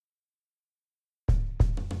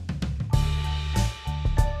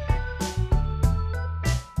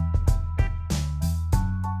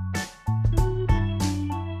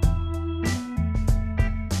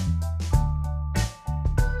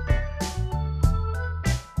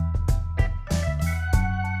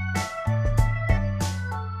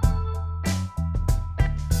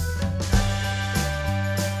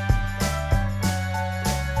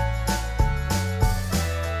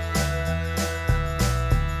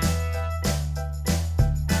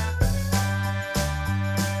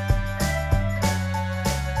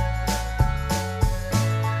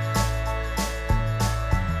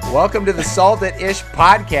Welcome to the Solve It Ish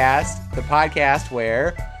podcast, the podcast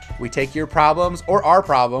where we take your problems or our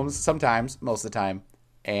problems, sometimes, most of the time,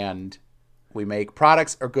 and we make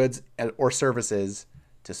products or goods or services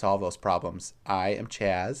to solve those problems. I am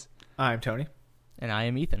Chaz. I'm Tony. And I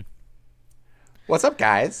am Ethan. What's up,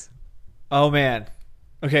 guys? Oh, man.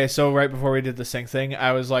 Okay, so right before we did the sync thing,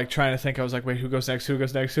 I was like trying to think. I was like, wait, who goes next? Who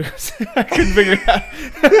goes next? Who goes I couldn't figure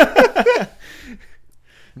it out.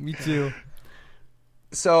 Me too.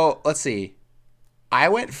 So, let's see. I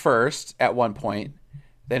went first at one point.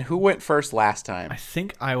 Then who went first last time? I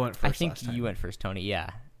think I went first. I think last time. you went first, Tony. Yeah.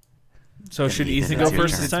 So should Ethan That's go your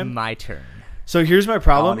first turn. this time? It's my turn. So here's my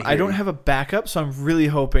problem. I wanna I hear don't you. have a backup, so I'm really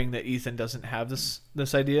hoping that Ethan doesn't have this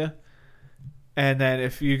idea. And then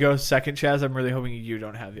if you go second, Chaz, I'm really hoping you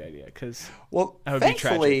don't have the idea because Well, that would be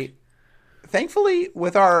tragic. thankfully,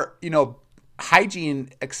 with our hygiene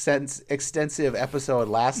extensive episode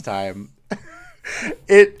last time,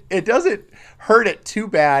 it doesn't hurt it too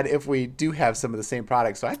bad if we do have some of the same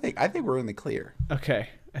products. So I think we're in the clear. Okay,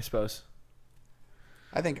 I suppose.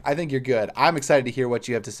 I think you're good. I'm excited to hear what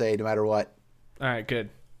you have to say, no matter what. All right, good.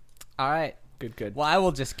 All right. Good. Well, I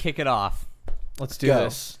will just kick it off. Let's do Go.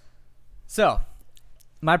 this. So,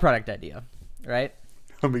 my product idea, right?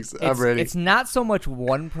 I'm ready. It's not so much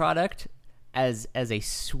one product as a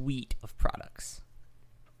suite of products.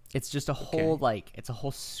 It's just a whole it's a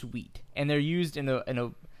whole suite, and they're used in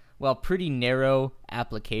a pretty narrow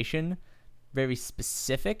application, very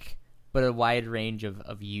specific, but a wide range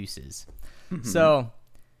of uses. Mm-hmm. So,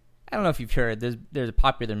 I don't know if you've heard, there's a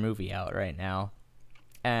popular movie out right now,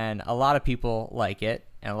 and a lot of people like it,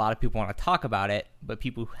 and a lot of people want to talk about it, but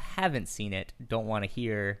people who haven't seen it don't want to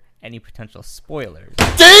hear any potential spoilers.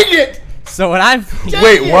 Dang it! So what I'm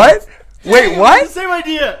Wait, what? Wait, what? Same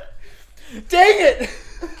idea. Dang it!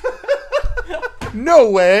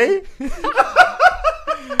 No way.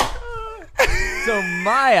 So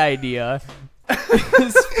my idea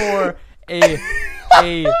is for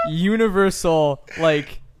a universal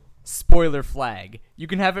spoiler flag. You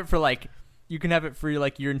can have it for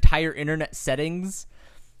your entire internet settings,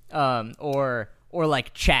 or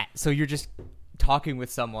chat. So you're just talking with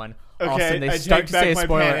someone. All of a sudden I they start take to back say a my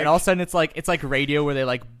spoiler, panic. and all of a sudden it's like radio where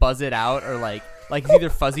they buzz it out, or like it's either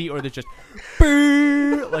fuzzy or there's just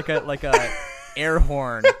boo, like a air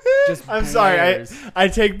horn. Just I'm sorry. blares. I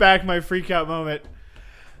take back my freak out moment.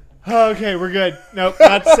 Okay, we're good. Nope,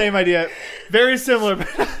 not the same idea. Very similar.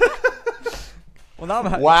 Well, now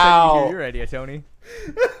I'm Wow. excited to hear your idea, Tony.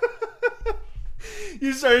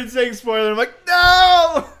 You started saying spoiler. I'm like,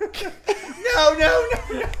 no,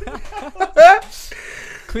 no.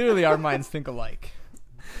 Clearly, our minds think alike.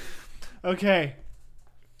 Okay,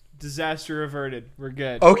 disaster averted. We're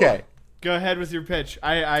good. Okay. Go ahead with your pitch.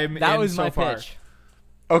 I'm That in was so my far. pitch.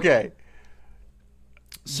 Okay.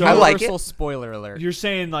 So I like Universal it. spoiler alert. You're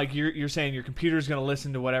saying you're saying your computer's gonna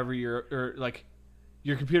listen to whatever your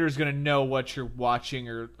computer's gonna know what you're watching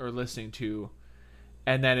or listening to,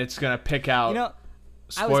 and then it's gonna pick out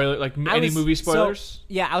spoiler any movie spoilers.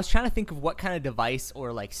 I was trying to think of what kind of device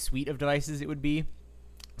or suite of devices it would be.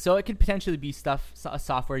 So it could potentially be a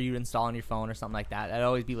software you install on your phone or something like that. That'd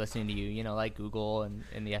always be listening to you, like Google and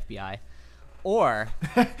the FBI. Or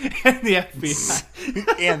And the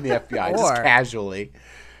FBI. And the FBI, just Or- casually.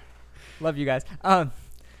 love you guys.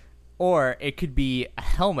 Or it could be a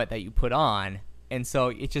helmet that you put on, and so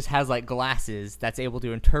it just has glasses that's able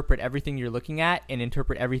to interpret everything you're looking at and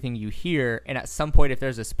interpret everything you hear. And at some point, if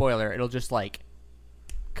there's a spoiler, it'll just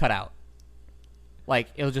cut out.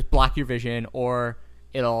 It'll just block your vision, or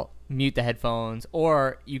it'll mute the headphones,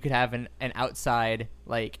 or you could have an outside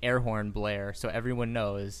air horn blare so everyone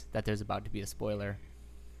knows that there's about to be a spoiler.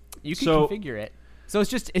 You can configure it. So it's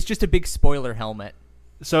just a big spoiler helmet.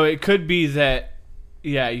 So it could be that,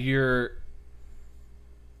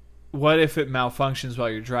 what if it malfunctions while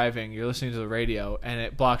you're driving? You're listening to the radio, and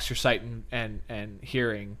it blocks your sight and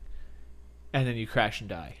hearing, and then you crash and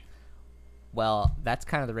die. Well, that's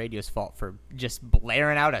kind of the radio's fault for just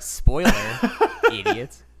blaring out a spoiler,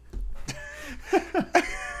 idiots.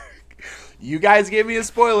 You guys gave me a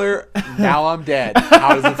spoiler. Now I'm dead.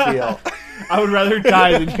 How does it feel? I would rather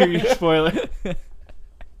die than hear you spoil it.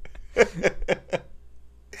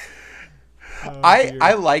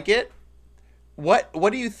 I like it. What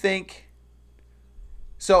do you think?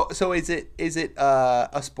 So is it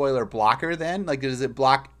a spoiler blocker then? Does it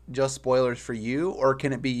block just spoilers for you, or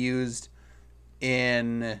can it be used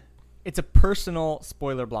in? It's a personal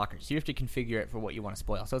spoiler blocker, so you have to configure it for what you want to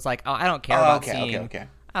spoil. So it's I don't care about seeing. Okay.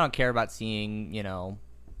 I don't care about seeing,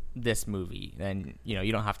 this movie, then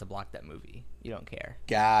you don't have to block that movie. You don't care.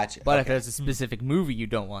 Gotcha. But if there's a specific movie you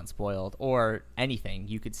don't want spoiled or anything,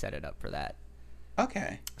 you could set it up for that.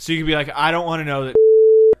 Okay. So you could be like, I don't want to know that.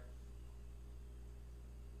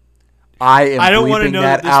 I don't want to know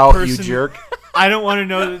that out, person, you jerk. I don't want to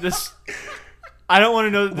know that this. I don't want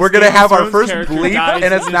to know that this We're gonna have our first character bleep, dies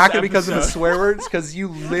and it's in not this gonna be because of the episode. swear words, because you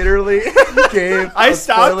literally gave a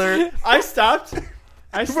spoiler I stopped.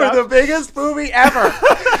 for the biggest movie ever.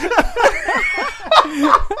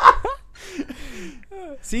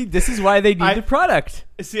 See, this is why they need the product.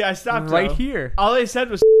 See, I stopped right though. here. All they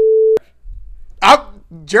said was.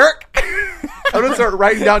 Jerk. I'm gonna start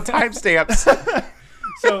writing down timestamps.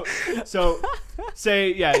 So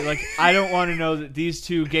say, yeah, like, I don't want to know that these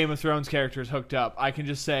two Game of Thrones characters hooked up. I can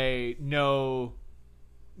just say no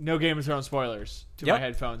Game of Thrones spoilers to my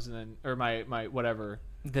headphones and then, or my whatever.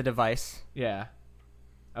 The device. Yeah.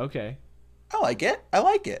 Okay. I like it. I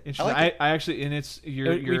like it. Interesting. I actually, and it's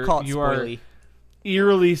We call it you spoily. are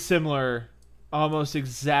eerily similar, almost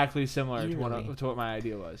exactly similar to Eerily. what my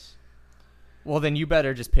idea was. Well, then you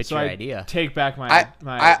better just pitch So your I idea. take back my.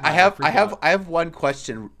 I have one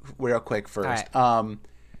question real quick first. Right. I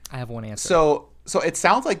have one answer. So it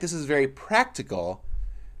sounds like this is very practical,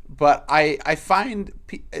 but I find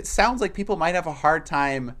it sounds like people might have a hard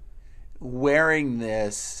time wearing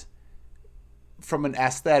this from an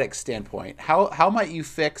aesthetic standpoint. How might you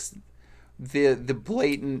fix the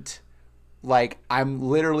blatant, like, I'm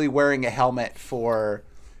literally wearing a helmet for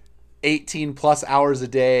 18 plus hours a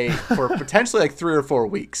day for potentially like 3 or 4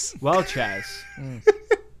 weeks? Well, Chaz,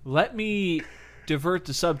 let me divert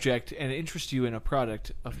the subject and interest you in a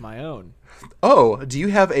product of my own. Oh, do you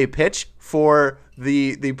have a pitch for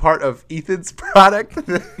the part of Ethan's product?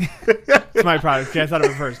 It's my product. Okay, I thought of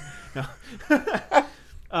it first. No.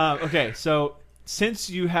 Okay, so since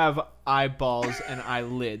you have eyeballs and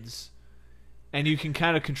eyelids, and you can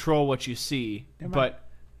kind of control what you see, but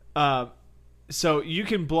so you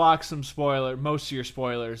can block most of your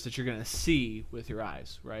spoilers that you're going to see with your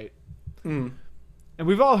eyes, right? Mm. And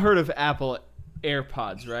we've all heard of Apple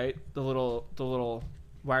AirPods, right? The little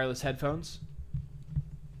wireless headphones.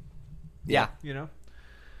 Yeah. You know?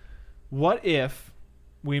 What if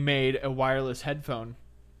we made a wireless headphone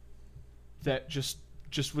that just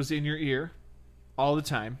was in your ear all the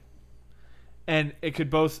time, and it could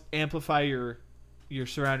both amplify your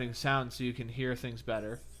surrounding sound so you can hear things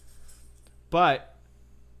better, but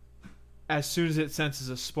as soon as it senses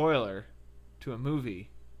a spoiler to a movie,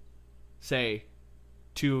 say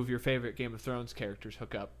 2 of your favorite Game of Thrones characters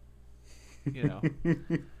hook up,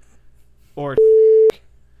 or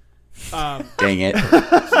Dang it.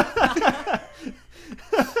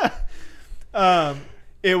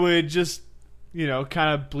 it would just,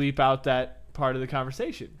 kind of bleep out that part of the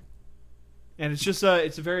conversation. And it's just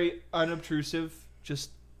it's a very unobtrusive,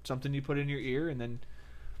 just something you put in your ear, and then,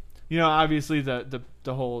 obviously the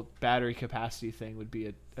whole battery capacity thing would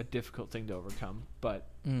be a difficult thing to overcome, but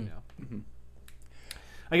Mm-hmm.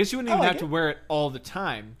 I guess you wouldn't even have to wear it all the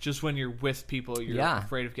time, just when you're with people you're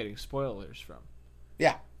afraid of getting spoilers from.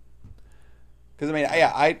 Yeah. Because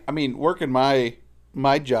I mean, working my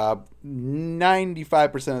job,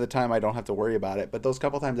 95% of the time I don't have to worry about it. But those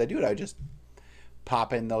couple times I do it, I just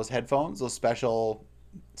pop in those headphones, those special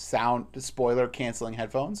sound spoiler canceling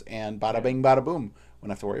headphones, and bada bing, bada boom.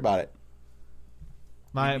 Wouldn't have to worry about it.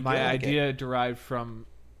 My idea derived from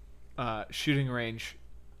shooting range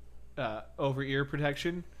over ear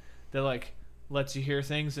protection that like lets you hear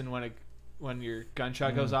things, and when your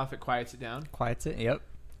gunshot goes off, it quiets it down. Quiets it. Yep.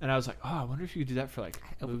 And I was like, oh, I wonder if you could do that for like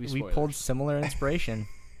movie spoilers. We pulled similar inspiration.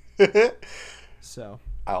 So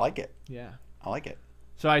I like it. Yeah, I like it.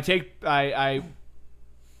 So I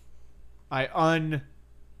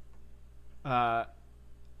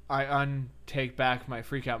untake back my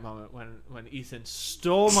freak out moment when Ethan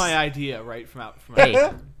stole my idea right from out. Hey,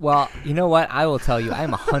 well, you know what? I will tell you, I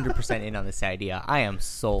am 100% in on this idea. I am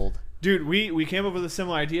sold. Dude, we came up with a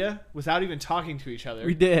similar idea without even talking to each other.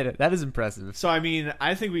 We did. That is impressive. So I mean,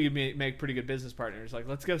 I think we could make pretty good business partners. Like,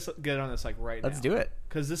 let's get on this like right now. Let's do it.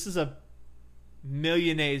 Because this is a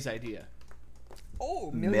millionaires idea. Oh,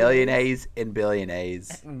 millionaires and billionaires.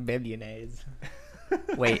 Billionaires.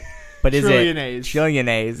 Wait, but is Trillionaires. it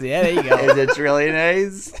trillionaires? Yeah, there you go. Is it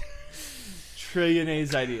trillionaires?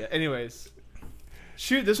 Trillionaires idea. Anyways,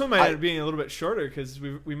 shoot, this one might end up being a little bit shorter because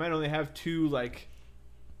we might only have 2 like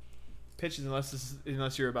pitches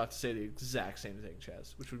unless you're about to say the exact same thing,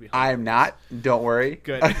 Chaz, which would be hilarious. I'm not. Don't worry.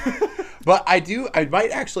 Good. But I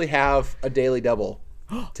might actually have a daily double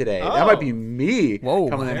today. That might be me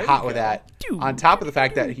coming in hot with that. Dude. On top of the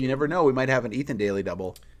fact that you never know, we might have an Ethan Daily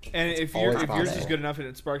double. And if yours is good enough and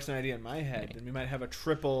it sparks an idea in my head, then we might have a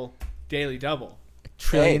triple daily double.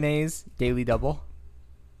 Trillionaires daily double.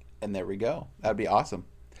 And there we go. That'd be awesome.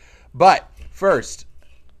 But first,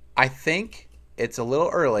 I think it's a little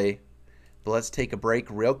early, but let's take a break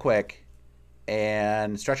real quick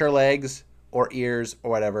and stretch our legs or ears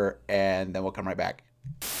or whatever, and then we'll come right back.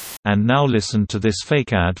 And now listen to this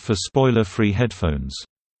fake ad for spoiler-free headphones.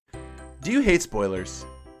 Do you hate spoilers?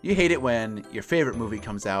 You hate it when your favorite movie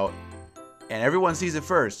comes out and everyone sees it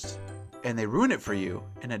first and they ruin it for you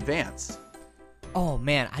in advance. Oh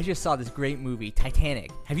man, I just saw this great movie,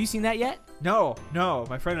 Titanic. Have you seen that yet? No.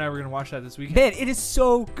 My friend and I were going to watch that this weekend. Man, it is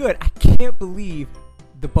so good. I can't believe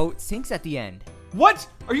the boat sinks at the end. What?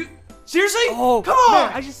 Are you... Seriously? Oh, come on!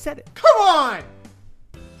 Man, I just said it. Come on!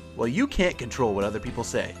 Well, you can't control what other people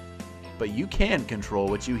say, but you can control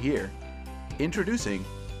what you hear. Introducing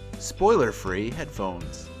spoiler-free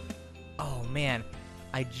headphones. Oh man,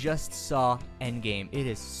 I just saw Endgame. It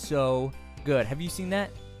is so good. Have you seen that?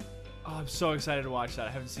 Oh, I'm so excited to watch that.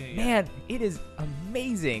 I haven't seen it yet. Man, it is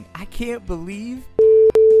amazing. I can't believe...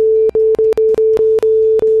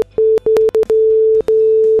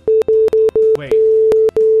 Wait.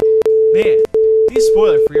 Man, these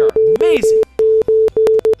spoiler-free are amazing.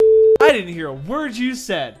 I didn't hear a word you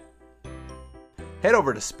said. Head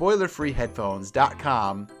over to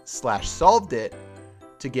spoilerfreeheadphones.com/solvedit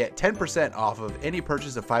to get 10% off of any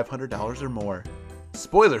purchase of $500 or more.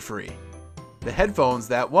 Spoiler-free. The headphones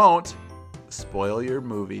that won't spoil your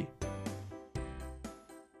movie.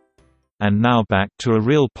 And now back to a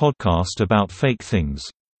real podcast about fake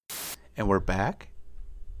things. And we're back?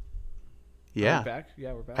 Yeah. We're back?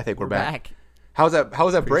 Yeah, we're back. I think we're back. How's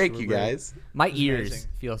that break, you guys? My It's ears amazing.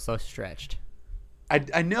 feel so stretched.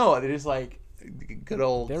 I know. They're just like good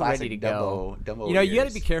old They're classic ready to go. Dumbo You know, you got to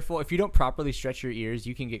ears. be careful. If you don't properly stretch your ears,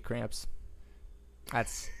 you can get cramps.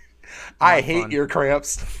 That's... I not hate fun. ear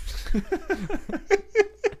cramps.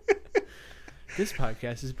 This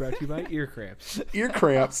podcast is brought to you by ear cramps. Ear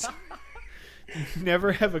cramps.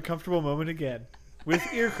 Never have a comfortable moment again with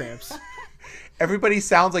ear cramps. Everybody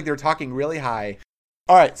sounds like they're talking really high.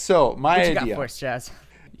 All right, so my What you idea. got for us, Chaz?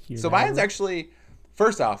 So mine's actually,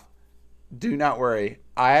 first off, do not worry.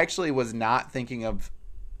 I actually was not thinking of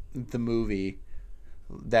the movie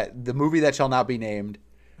that shall not be named.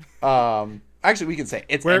 Actually, we can say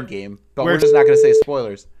it's Endgame, but we're just not going to say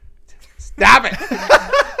spoilers. Stop it!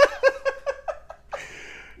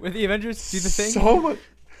 With the Avengers do the thing?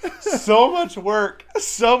 So much work,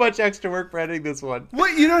 so much extra work for editing this one.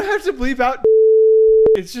 What? You don't have to bleep out.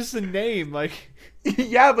 It's just a name, like.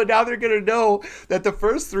 Yeah, but now they're gonna know that the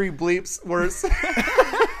first 3 bleeps were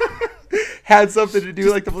had something to do.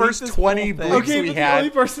 Just like the bleep first this 20 whole thing. bleeps Okay, we but the had.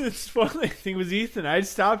 only person that spoiled anything was Ethan. I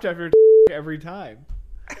stopped after every time.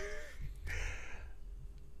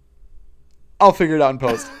 I'll figure it out in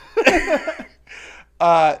post.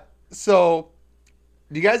 So,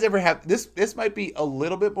 do you guys ever have this? This might be a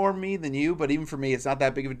little bit more me than you, but even for me, it's not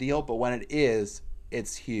that big of a deal. But when it is,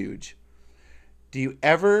 it's huge. Do you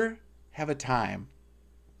ever have a time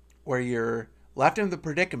where you're left in the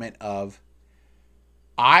predicament of,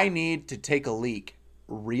 I need to take a leak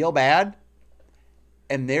real bad,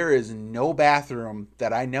 and there is no bathroom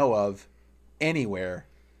that I know of anywhere,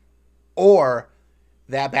 or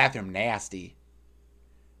that bathroom nasty?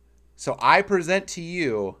 So I present to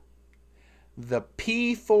you the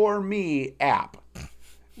P4Me app,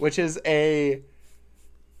 which is a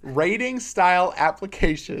rating style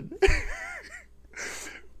application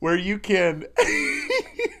where you can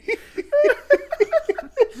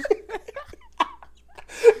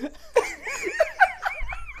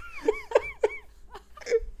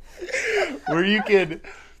where you can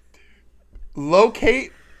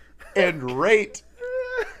locate and rate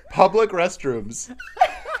public restrooms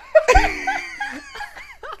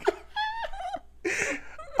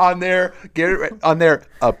on their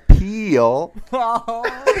appeal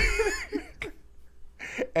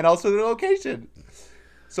and also their location.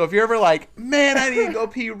 So if you're ever like, man, I need to go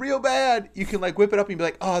pee real bad, you can like whip it up and be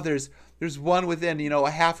like, oh, there's one within,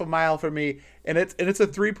 a half a mile from me, and it's a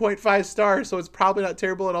 3.5 stars, so it's probably not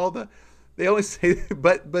terrible at all. They only say,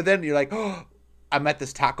 but then you're like, oh, I'm at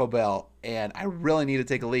this Taco Bell and I really need to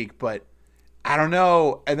take a leak, but I don't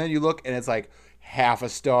know. And then you look and it's like half a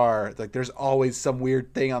star. Like there's always some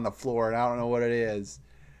weird thing on the floor and I don't know what it is.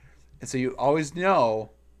 And so you always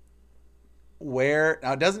know where.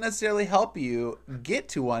 Now it doesn't necessarily help you get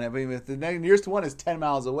to one. I mean, if the nearest one is 10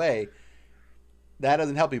 miles away, that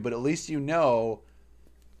doesn't help you, but at least you know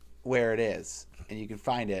where it is and you can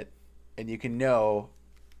find it and you can know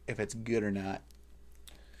if it's good or not.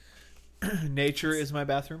 Nature is my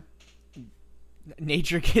bathroom.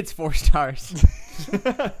 Nature gets 4 stars.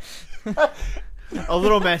 A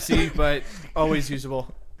little messy, but always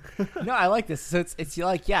usable. No, I like this. So it's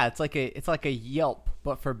like it's like a Yelp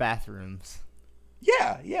but for bathrooms.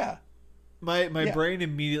 Yeah. My brain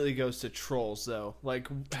immediately goes to trolls though. Like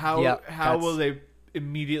how will they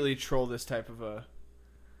immediately troll this type of a,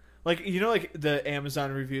 like, you know, like the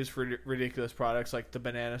Amazon reviews for ridiculous products like the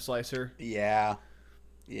banana slicer. Yeah.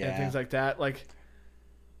 And things like that. Like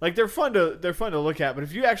they're fun to look at, but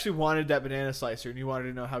if you actually wanted that banana slicer and you wanted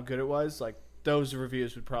to know how good it was, like those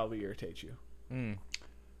reviews would probably irritate you.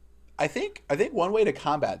 I think one way to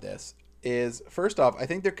combat this is, first off, I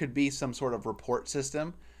think there could be some sort of report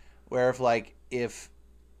system where if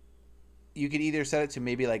you could either set it to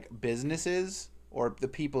maybe like businesses or the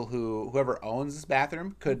people whoever owns this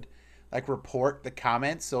bathroom could like report the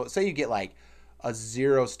comments. So say you get like a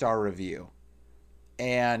 0-star review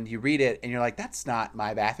and you read it and you're like, that's not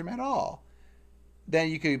my bathroom at all. Then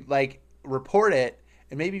you could like report it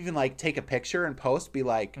and maybe even like take a picture and post, be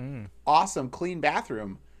like, awesome, clean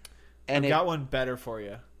bathroom. And I've got one better for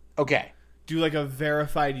you. Okay. Do like a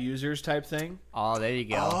verified users type thing. Oh, there you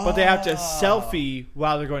go. But they have to selfie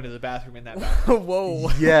while they're going to the bathroom in that bathroom. Whoa.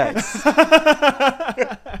 Yes.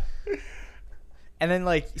 And then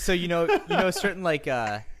like, so certain like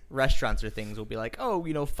restaurants or things will be like,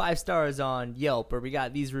 oh, 5 stars on Yelp, or we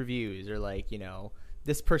got these reviews, or like,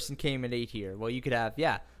 this person came and ate here. Well, you could have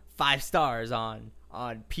 5 stars on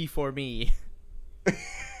P4Me.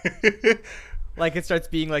 Like it starts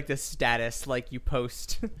being like the status, like you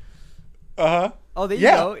post. Uh-huh. Oh, there you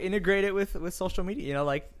go. Integrate it with social media,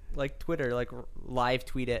 like Twitter, like live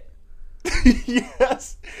tweet it.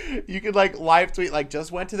 Yes. You could like live tweet, like,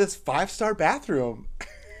 just went to this 5-star bathroom.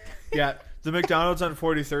 Yeah. The McDonald's on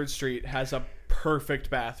 43rd Street has a perfect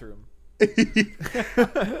bathroom.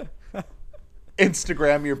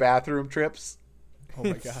 Instagram your bathroom trips. Oh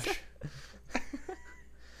my gosh.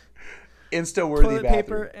 Insta-worthy Toilet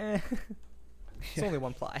bathroom. paper, it's only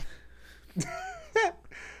 1 ply.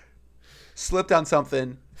 Slipped on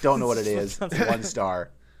something. Don't know what it is. 1 star.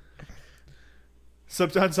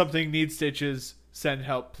 Slipped on something. Need stitches. Send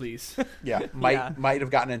help, please. Yeah. Might have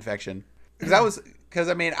gotten an infection. Because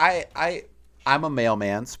I mean, I'm a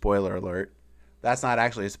mailman. Spoiler alert. That's not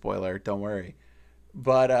actually a spoiler. Don't worry.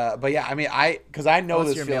 But yeah. I mean, because I know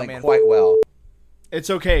this feeling mailman quite well. It's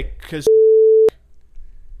okay, because.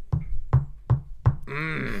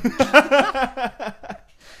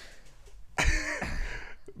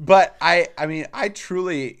 But I mean, I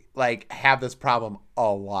truly like have this problem a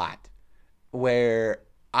lot, where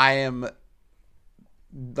I am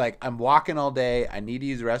like, I'm walking all day. I need to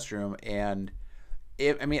use the restroom, and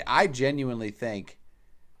I genuinely think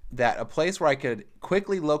that a place where I could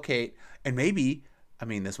quickly locate, and maybe,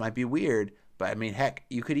 this might be weird, but heck,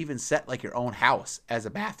 you could even set like your own house as a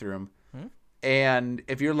bathroom. And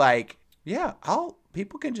if you're like, yeah,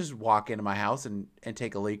 people can just walk into my house and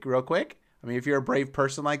take a leak real quick. If you're a brave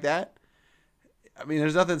person like that,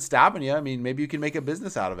 there's nothing stopping you. Maybe you can make a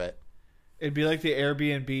business out of it. It'd be like the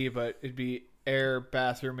Airbnb, but it'd be air,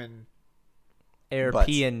 bathroom, and air, butts.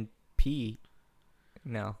 P and P.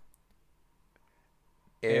 No.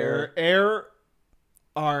 Air,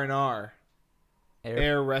 R&R.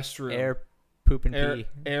 Air restroom. Air, poop and pee.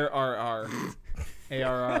 Air, RR.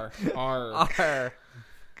 ARR. R.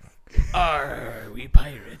 R. We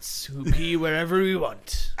pirates who pee wherever we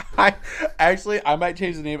want. I might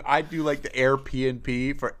change the name. I'd do like the air P and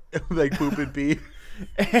P for like poop and pee.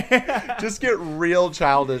 Just get real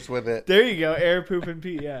childish with it. There you go. Air, poop, and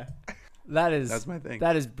pee. Yeah. That's my thing.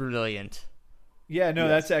 That is brilliant. Yeah, no,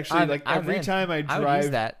 that's actually every time I drive. I would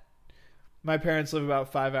use that. My parents live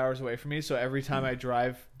about 5 hours away from me, so every time I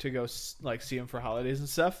drive to go like see them for holidays and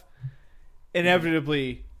stuff,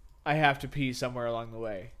 inevitably I have to pee somewhere along the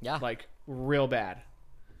way. Yeah. Like real bad.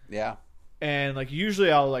 Yeah. And like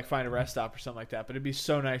usually I'll like find a rest stop or something like that, but it'd be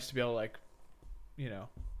so nice to be able to like,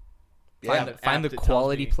 find the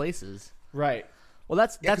quality places. Right. Well,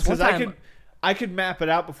 that's because I could map it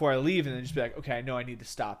out before I leave and then just be like, okay, I know I need to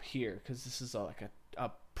stop here because this is like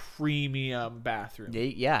a premium bathroom.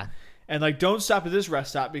 Yeah. And like, don't stop at this rest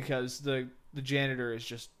stop because the janitor is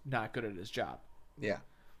just not good at his job. Yeah.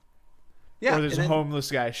 Yeah. Or there's a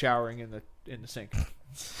homeless guy showering in the sink.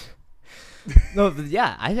 No,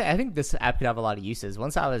 yeah, I think this app could have a lot of uses.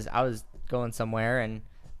 Once I was going somewhere and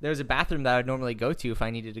there was a bathroom that I would normally go to if I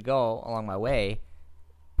needed to go along my way,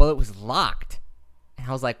 but it was locked. And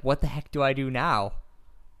I was like, what the heck do I do now?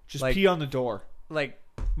 Just pee on the door. Like,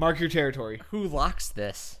 mark your territory. Who locks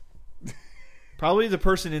this? Probably the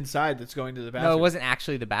person inside that's going to the bathroom. No, it wasn't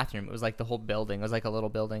actually the bathroom. It was like the whole building. It was like a little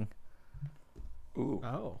building. Ooh.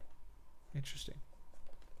 Oh, interesting.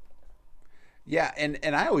 Yeah, and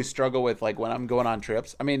I always struggle with like when I'm going on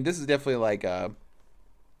trips. I mean, this is definitely like I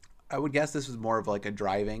would guess this was more of like a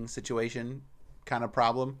driving situation kind of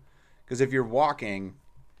problem, because if you're walking,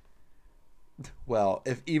 well,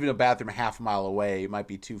 if even a bathroom half a mile away might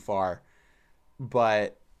be too far,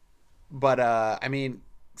 but I mean,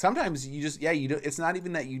 sometimes you just you don't, it's not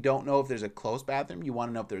even that you don't know if there's a close bathroom, you want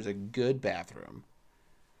to know if there's a good bathroom.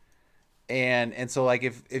 And so like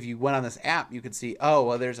if you went on this app, you could see, oh,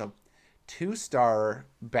 well, there's a 2-star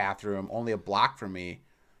bathroom only a block from me,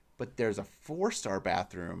 but there's a 4-star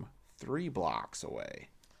bathroom 3 blocks away,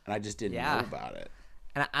 and I just didn't know about it.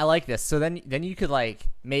 And I like this. So then you could like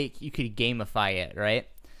you could gamify it, right?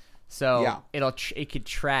 So it could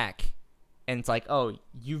track, and it's like, oh,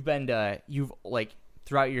 you've like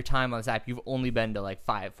throughout your time on this app, you've only been to like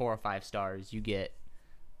 4 or 5 stars. You get,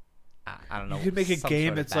 I don't know. You could make a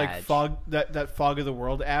game that's like fog that Fog of the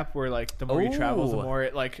World app, where like the more you travel, the more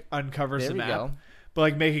it like uncovers the map. Go. But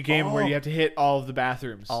like make a game where you have to hit all of the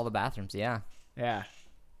bathrooms. All the bathrooms, yeah. Yeah.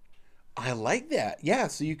 I like that. Yeah,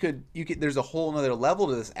 so you could there's a whole other level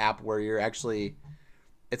to this app where you're actually,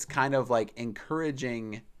 it's kind of like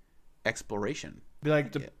encouraging exploration. Be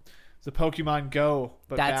like the Pokemon Go,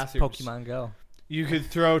 but that's bathrooms. Pokemon Go. You could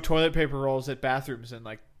throw toilet paper rolls at bathrooms and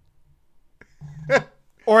like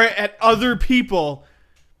or at other people,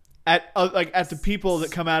 at the people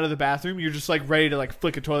that come out of the bathroom. You're just like ready to like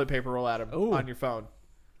flick a toilet paper roll at them on your phone.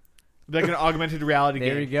 Like an augmented reality game.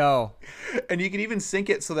 There you go. And you can even sync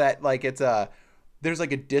it so that like there's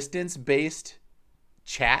like a distance based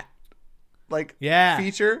chat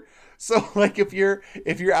feature. So like if you're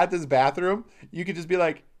at this bathroom, you could just be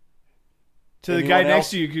like, to the guy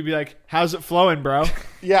next to you, could be like, "How's it flowing, bro?"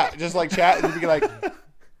 Yeah, just like chat, and you be like,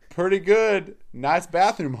 "Pretty good, nice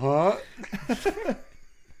bathroom, huh?"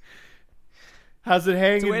 How's it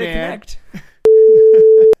hanging, man?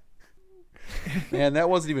 Man, that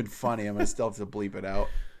wasn't even funny. I'm gonna still have to bleep it out.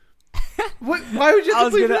 What? Why would you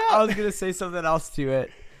have to bleep it out? I was gonna say something else to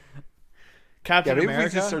it. Captain maybe America?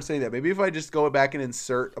 if we just start saying that. Maybe if I just go back and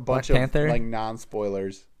insert a bunch Black of Panther? like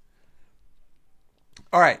non-spoilers.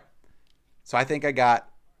 All right. So I think I got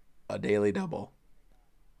a daily double.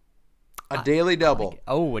 A daily double.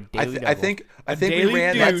 Oh, a daily double. I think we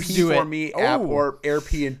ran that P4Me app or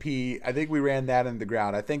Airbnb. I think we ran that in the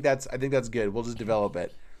ground. I think that's good. We'll just develop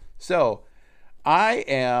it. So I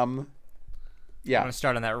am. Yeah. I'm gonna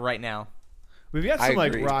start on that right now. We've got some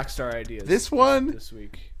like rock star ideas. This one this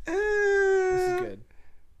week. This is good.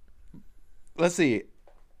 Let's see.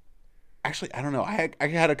 Actually, I don't know. I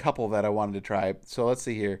had a couple that I wanted to try. So let's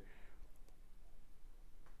see here.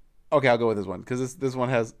 Okay, I'll go with this one because this one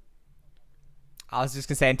has. I was just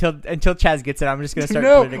gonna say until Chaz gets it, I'm just gonna start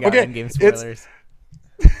putting out in-game spoilers.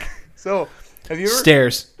 So, have you ever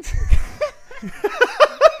stairs?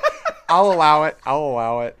 I'll allow it.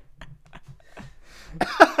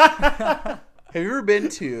 Have you ever been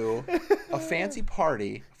to a fancy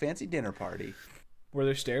dinner party, where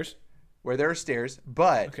there's stairs? Where there are stairs,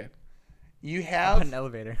 but okay, you have an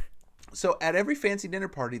elevator. So at every fancy dinner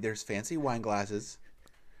party, there's fancy wine glasses,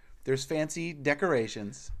 there's fancy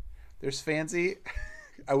decorations, there's fancy.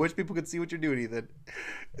 I wish people could see what you're doing, Ethan.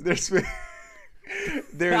 There's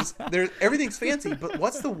everything's fancy, but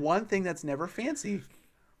what's the one thing that's never fancy?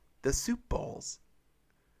 The soup bowls.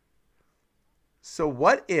 So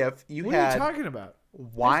what if you what had are you talking about?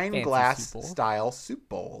 Wine glass style soup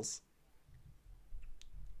bowls?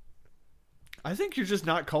 I think you're just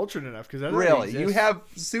not cultured enough because that really you have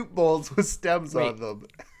soup bowls with stems on them.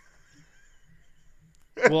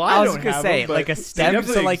 Well, I was gonna say them, like a stem,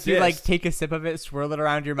 so like exist. you like take a sip of it, swirl it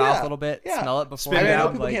around your mouth a little bit, smell it before. I know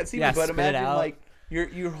people like, can't see me, but imagine like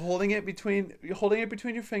you're holding it between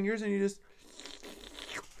your fingers, and you just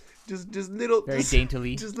little very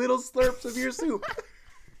daintily, just little slurps of your soup.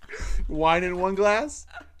 Wine in one glass,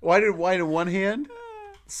 wine in one hand,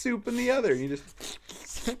 soup in the other. You just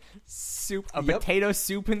potato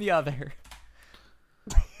soup in the other.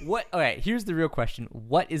 What? All right, here's the real question: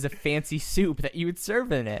 what is a fancy soup that you would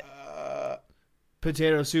serve in it?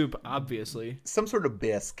 Potato soup, obviously. Some sort of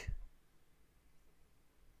bisque.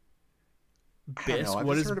 Bisque?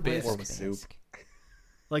 What is bisque? Soup.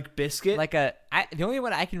 Like biscuit? Like the only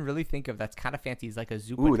one I can really think of that's kind of fancy is like a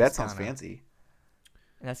zuppa. Ooh, that sounds fancy.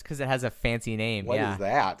 And that's because it has a fancy name. What is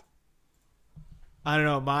that? I don't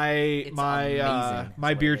know.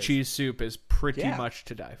 My beer cheese soup is pretty much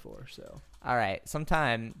to die for. So. All right,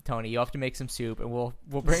 sometime Tony, you have to make some soup, and we'll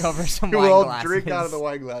bring over some wine glasses. We'll drink out of the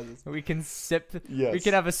wine glasses. We can sip. Yes. We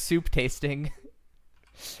can have a soup tasting.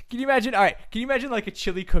 Can you imagine? All right. Can you imagine like a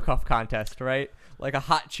chili cook-off contest, right? Like a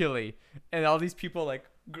hot chili, and all these people like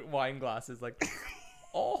wine glasses, like,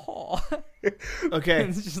 oh. Okay.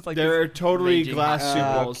 It's just like there are this totally raging glass hot-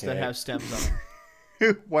 soup bowls Okay. that have stems on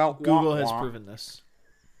them. Well, Google wah, has wah. proven this.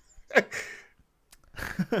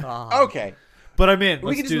 Ah. Okay, But I'm in. we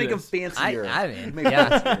Let's can just do make them this. fancier. I'm in. Make 'em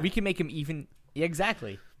Yeah, fancier. we can make them even. Yeah,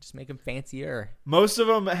 exactly. Just make them fancier. Most of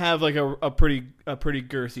them have like a pretty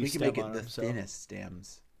girthy We can stem make it on the them. So thinnest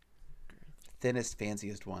stems, thinnest,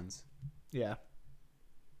 fanciest ones. yeah.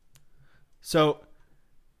 So,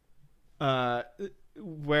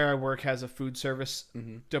 where I work has a food service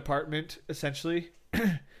department essentially,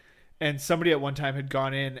 and somebody at one time had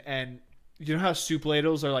gone in, and you know how soup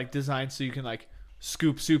ladles are like designed so you can like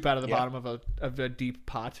scoop soup out of the Yeah. bottom of a deep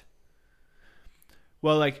pot.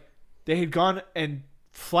 Well, like they had gone and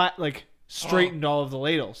straightened all of the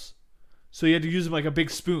ladles, so you had to use them like a big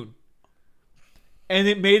spoon, and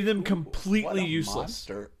it made them What completely a useless.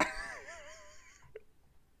 monster.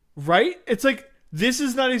 Right? It's like, this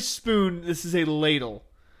is not a spoon, this is a ladle.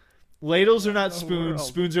 Ladles are not spoons, world.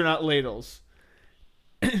 spoons are not ladles.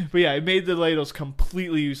 But yeah, it made the ladles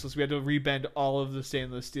completely useless. We had to rebend all of the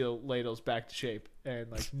stainless steel ladles back to shape,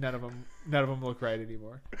 and like none of them look right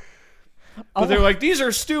anymore. But they're like, these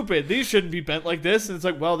are stupid. These shouldn't be bent like this. And it's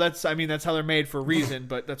like, well, that's how they're made for a reason,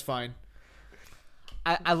 but that's fine.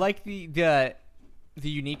 I like the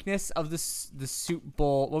uniqueness of the soup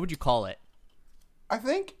bowl. What would you call it? I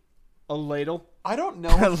think A ladle. I don't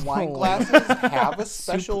know if wine glasses have a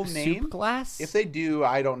special name. Soup glass. If they do,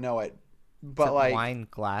 I don't know it. But It's a like wine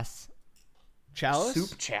glass. Chalice?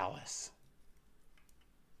 soup chalice.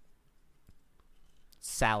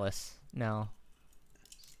 Salus. No.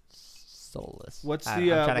 Soulless. What's I'm the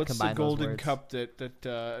trying to what's the combine those golden words. cup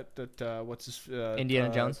that what's his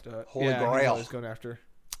Indiana Jones? Holy yeah, Grail. he's always going after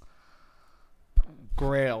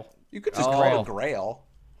Grail. You could just Oh. call it a grail.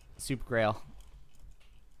 Soup grail.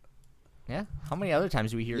 Yeah. How many other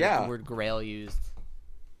times do we hear Yeah. the word grail used?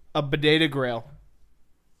 A bodega Grail.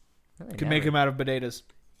 Really Can make never. them out of potatoes.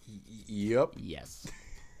 Yep. Yes.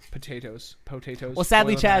 Potatoes. Well,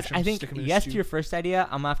 sadly, Boil 'em, mash Chaz, 'em, I think stick 'em in a yes stew. to your first idea.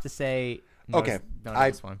 I'm gonna have to say no. Okay, No,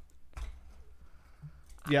 I- this one.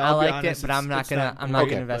 Yeah, I I'll be liked honest, it, but I'm not it's gonna. I'm great, not Okay,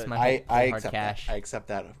 gonna invest but my I whole hard accept cash. that. I accept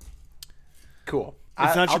that. Cool.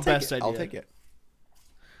 It's not I'll your take best it. I'll idea. take it.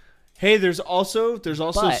 Hey, there's also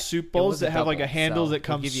But soup it bowls was a that have like a double, handle so that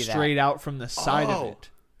we'll comes give you that. straight out from the side of Oh. it.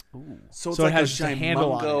 So it's So it like has a just a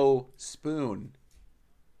handle on Gimungo spoon.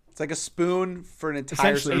 It's like a spoon for an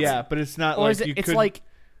entire Essentially, soup. yeah, but it's not Or like is it? you It's could. like,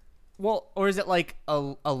 well, or is it like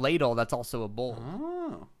a ladle that's also a bowl?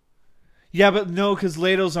 Oh. Yeah, but no, because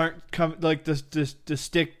ladles aren't come like the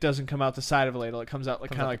stick doesn't come out the side of a ladle. It comes out like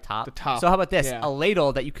Comes kind of out like the the top. So how about this? Yeah. A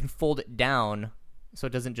ladle that you can fold it down, so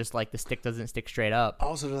it doesn't just like the stick doesn't stick straight up.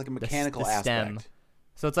 Also, there's like a mechanical the stem. aspect.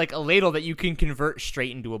 So it's like a ladle that you can convert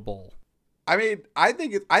straight into a bowl. I mean, I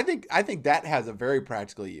think that has a very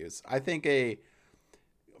practical use. I think a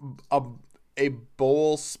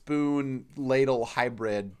bowl spoon ladle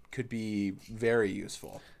hybrid could be very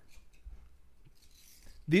useful.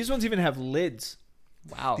 These ones even have lids.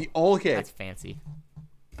 Wow, Okay, that's fancy.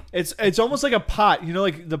 It's almost like a pot. You know,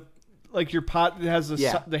 like your pot that has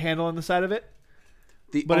Yeah. the handle on the side of it.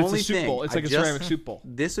 the But only it's a soup thing, bowl. It's I like a just- ceramic soup bowl.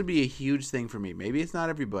 This would be a huge thing for me. Maybe it's not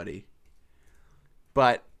everybody,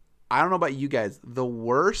 but I don't know about you guys. The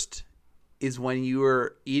worst is when you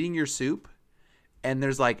are eating your soup and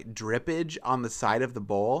there's like drippage on the side of the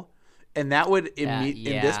bowl, and that would in this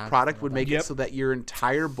yeah, product would make Yep. it so that your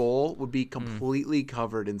entire bowl would be completely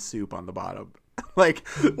covered in soup on the bottom, like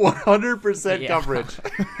 100% Yeah. coverage.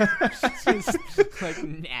 Like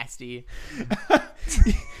nasty.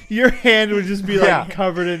 Your hand would just be like Yeah.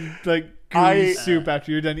 covered in like I- gooey soup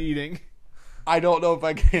after you're done eating. I don't know if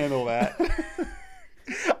I can handle that.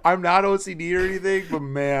 I'm not OCD or anything, but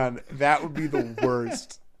man, that would be the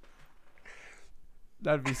worst.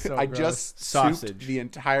 That'd be so. I gross. just Sausage. souped the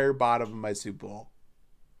entire bottom of my soup bowl.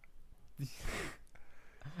 And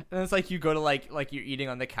it's like you go to like you're eating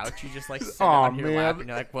on the couch. You just like sit Aw, on your lap, man. and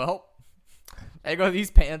you're like, well, there go these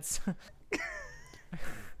pants.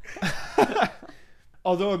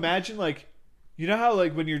 Although imagine like, you know how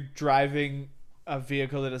like when you're driving a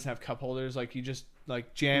vehicle that doesn't have cup holders, like you just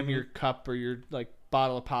like jam your cup or your like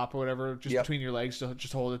bottle of pop or whatever just Yep. between your legs to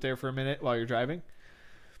just hold it there for a minute while you're driving.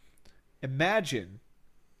 Imagine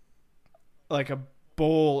like a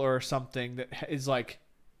bowl or something that is like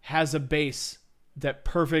has a base that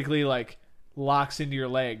perfectly like locks into your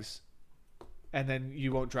legs, and then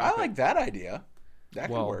you won't drop I like that idea. That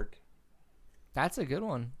could Whoa. work. That's a good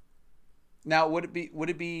one. Now, would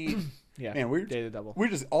it be? Yeah, Man, we're daily double. We're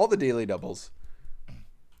just all the daily doubles.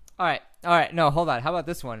 All right. No, hold on. How about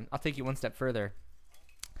this one? I'll take you one step further.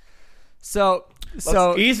 So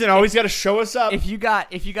Ethan always got to show us up. If you got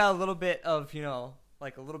a little bit of,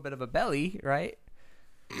 like a little bit of a belly, right?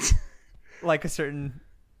 Like a certain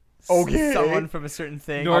someone from a certain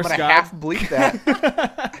thing. I'm gonna half bleep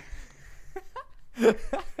that.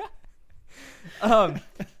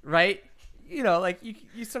 Right? Like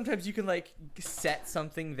you sometimes you can like set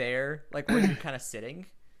something there, like where you're kind of sitting.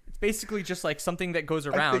 It's basically just like something that goes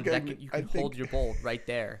around you can hold your bowl right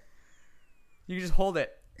there. You can just hold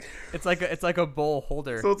it. It's like a bowl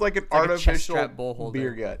holder. So it's like an artificial bowl holder.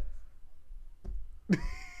 Beer gut.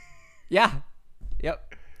 Yeah.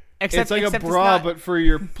 Yep. It's like a bra, but for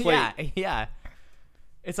your plate. Yeah.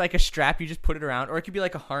 It's like a strap. You just put it around, or it could be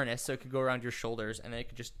like a harness, so it could go around your shoulders, and then it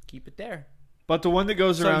could just keep it there. But the one that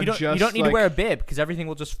goes around you don't need to wear a bib because everything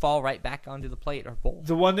will just fall right back onto the plate or bowl.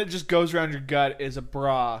 The one that just goes around your gut is a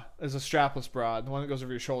bra, is a strapless bra. And the one that goes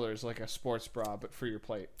over your shoulder is like a sports bra, but for your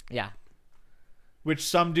plate. Yeah. Which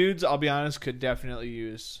some dudes, I'll be honest, could definitely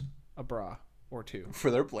use a bra or two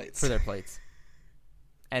for their plates. And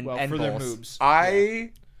for bowls. their moves.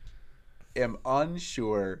 I am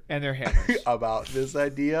unsure and their hammers about this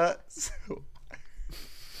idea. So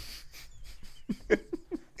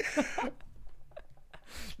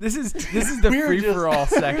This is the free for all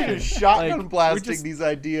section. We're just shotgun blasting these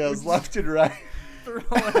ideas left and right.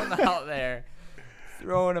 Throwing them out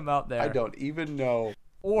there. I don't even know.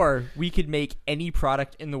 Or we could make any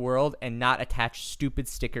product in the world and not attach stupid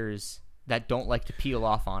stickers that don't like to peel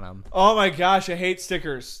off on them. Oh my gosh, I hate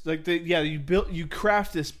stickers. You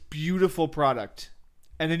craft this beautiful product,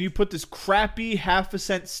 and then you put this crappy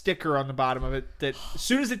 50-cent sticker on the bottom of it that as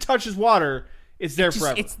soon as it touches water, it's there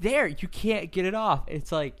forever. It's there. You can't get it off.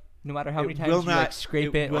 It's like no matter how many times you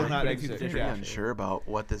scrape it. Will not exit. I'm very unsure about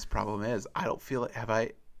what this problem is. I don't feel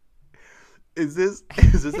it. Is this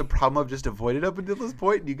a problem I've just avoided up until this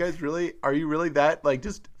point? Are you really that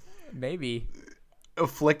just maybe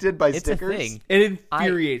afflicted by stickers? A thing. It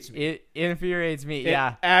infuriates me. It infuriates me.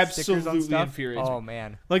 Yeah, absolutely infuriates me. Oh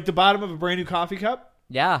man, like the bottom of a brand new coffee cup.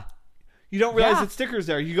 Yeah. You don't realize that sticker's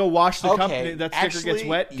there. You go wash the cup, and that sticker gets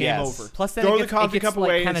wet. Game over. Plus, then throw the coffee cup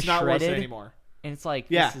away. It's not worth it anymore. And it's like,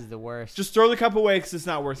 this is the worst. Just throw the cup away because it's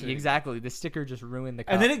not worth it anymore. Exactly. The sticker just ruined the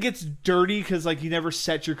cup. And then it gets dirty because you never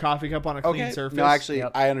set your coffee cup on a clean surface. No, actually,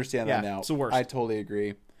 I understand that now. It's the worst. I totally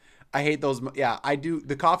agree. I hate those. Yeah, I do.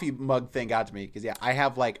 The coffee mug thing got to me because, I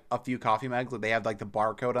have a few coffee mugs that they have the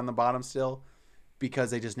barcode on the bottom still because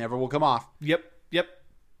they just never will come off. Yep.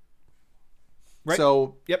 Right.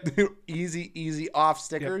 So, easy off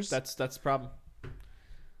stickers. Yep, that's the problem.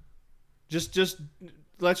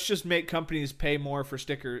 Let's just make companies pay more for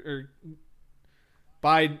stickers or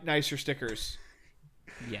buy nicer stickers.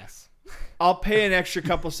 Yes. I'll pay an extra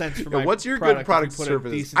couple cents for my what's your good product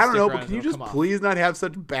service? I don't know, but can you just please not have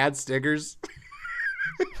such bad stickers?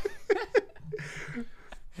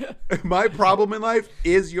 My problem in life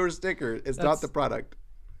is your sticker. It's not the product.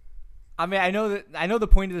 I mean, I know the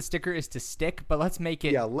point of the sticker is to stick, but let's make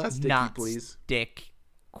it less sticky, not please. Stick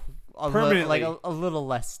permanently, a little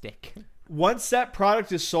less stick. Once that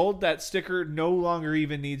product is sold, that sticker no longer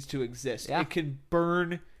even needs to exist. Yeah. It can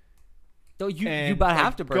burn. So you about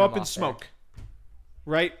have to burn go up in smoke,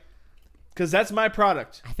 right? Because that's my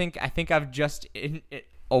product. I think I've just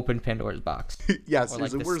opened Pandora's box. Yeah,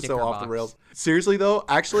 seriously, we're so off the rails. Seriously though,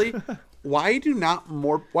 actually, why do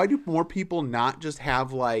more people not just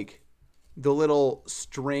have the little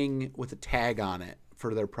string with a tag on it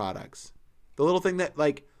for their products? The little thing that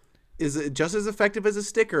is just as effective as a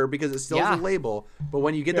sticker because it still has a label, but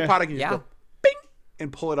when you get the product, you just go bing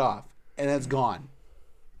and pull it off, and then it's gone.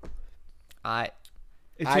 It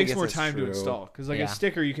takes more time to install because a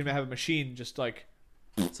sticker you can have a machine just so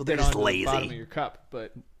they're just lazy. The bottom of your cup,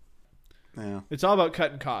 but it's all about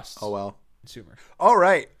cutting costs. Oh well, consumer. All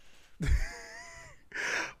right.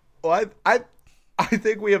 Well, I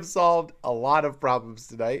think we have solved a lot of problems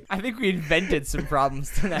tonight. I think we invented some problems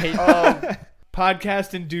tonight.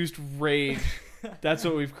 Podcast-induced rage. That's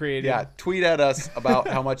what we've created. Yeah, tweet at us about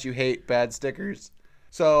how much you hate bad stickers.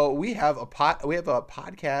 So we have a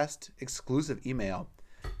podcast exclusive email,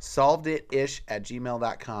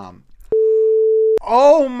 solveditish@gmail.com.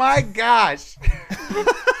 Oh my gosh.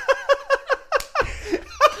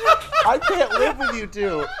 I can't live with you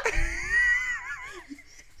two.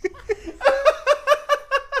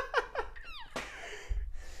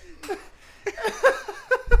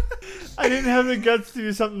 I didn't have the guts to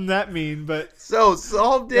do something that mean, but so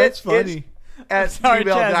solved it. That's funny. At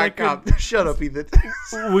gmail.com. Shut up, Ethan.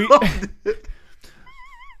 Wow.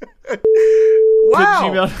 Wow.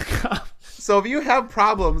 Gmail.com. So if you have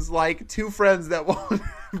problems like two friends that won't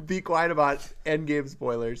be quiet about Endgame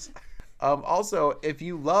spoilers. Also, if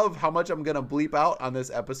you love how much I'm going to bleep out on this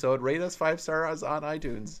episode, rate us 5 stars on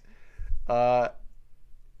iTunes. And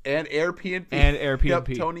AirPnP. And AirPnP.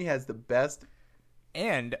 Yep, Tony has the best.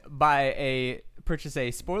 And purchase a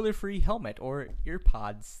spoiler-free helmet or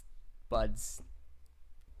buds.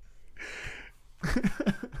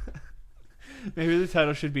 Maybe the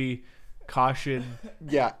title should be Caution.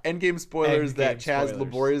 Yeah, Endgame spoilers Endgame that Chaz spoilers.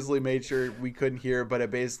 laboriously made sure we couldn't hear, but it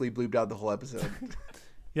basically bleeped out the whole episode.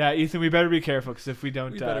 Yeah, Ethan, we better be careful because if we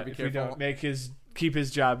don't, better be if we don't keep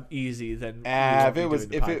his job easy, then if it was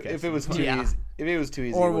too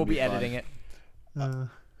easy, or it we'll would be fun. editing it.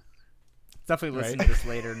 Definitely listen Right. to this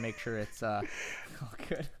later and make sure it's all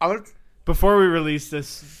good. Before we release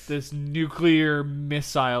this nuclear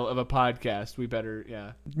missile of a podcast, we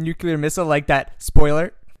better Nuclear missile like that.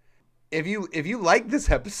 Spoiler. If you like this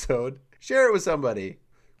episode, share it with somebody.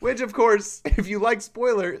 Which, of course, if you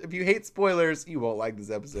hate spoilers, you won't like this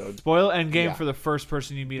episode. spoil Endgame Yeah. for the first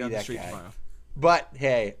person you meet on the that street guy. tomorrow. But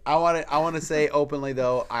hey, I want to say openly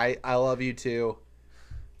though, I love you too.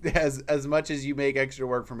 As much as you make extra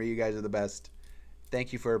work for me, you guys are the best.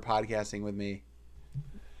 Thank you for podcasting with me.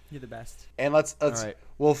 You're the best. And let's right.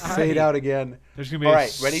 we'll fade out again. There's gonna be All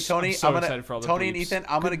right, ready, Tony? I'm so excited for all the Tony and bleeps. Ethan,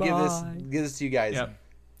 I'm gonna give this to you guys. Yep.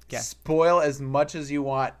 Okay. Spoil as much as you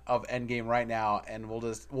want of Endgame right now, and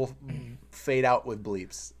we'll fade out with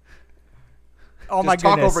bleeps. Oh Just my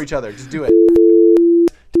talk goodness. over each other. Just do it.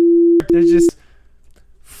 There's just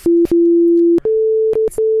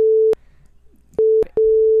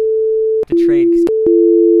to trade.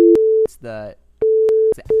 It's the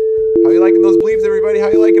How you liking those bleeps, everybody? How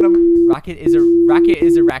you liking them? Rocket is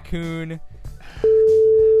a raccoon.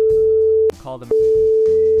 Call them.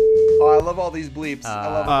 Oh, I love all these bleeps. I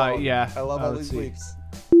love them all. yeah. I love all let's these see. bleeps.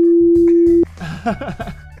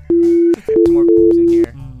 Some more in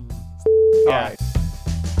here. All Yeah. right.